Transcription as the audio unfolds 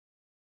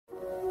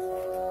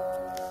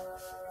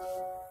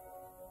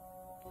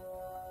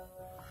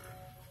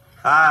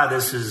Hi,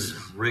 this is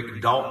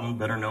Rick Dalton,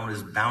 better known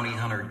as Bounty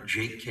Hunter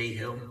Jake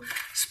Cahill,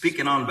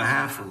 speaking on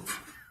behalf of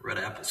Red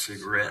Apple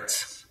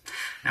Cigarettes.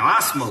 Now, I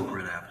smoke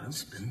Red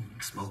Apples, been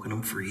smoking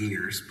them for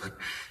years, but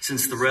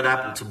since the Red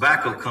Apple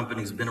Tobacco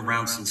Company's been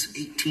around since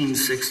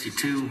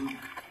 1862,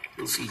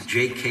 you'll see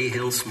Jake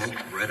Cahill smoke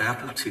Red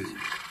Apple too.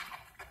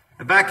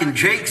 Now, back in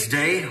Jake's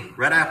day,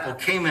 Red Apple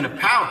came in a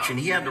pouch and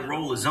he had to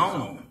roll his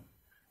own.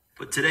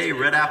 But today,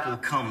 Red Apple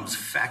comes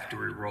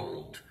factory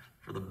rolled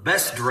for the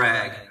best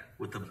drag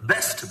with the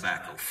best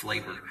tobacco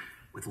flavor,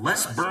 with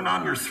less burn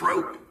on your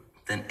throat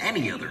than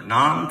any other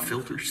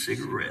non-filter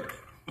cigarette.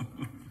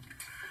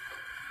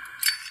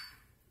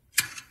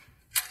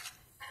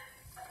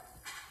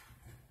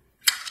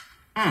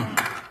 Well,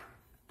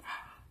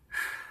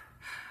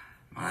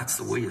 that's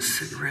the way a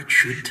cigarette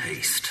should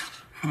taste.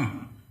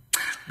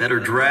 Better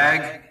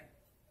drag,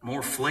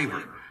 more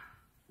flavor,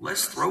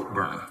 less throat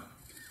burn.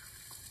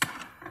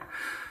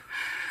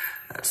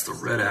 That's the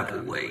Red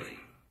Apple way.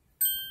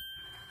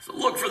 So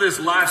look for this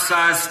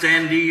life-size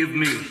standee of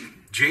me,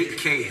 Jake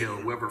Cahill,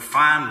 wherever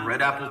fine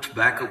Red Apple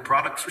tobacco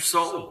products are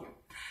sold.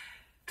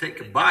 Take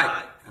a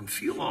bite and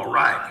feel all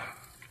right.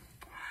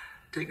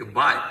 Take a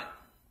bite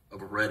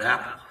of a Red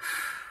Apple.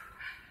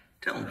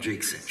 Tell him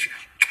Jake sent you.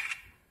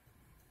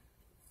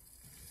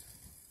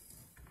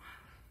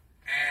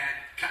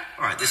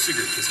 All right, this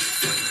cigarette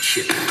tastes like fucking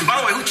shit. And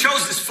by the way, who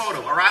chose this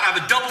photo, all right? I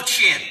have a double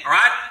chin, all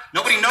right?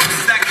 Nobody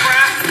notices that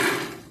crap.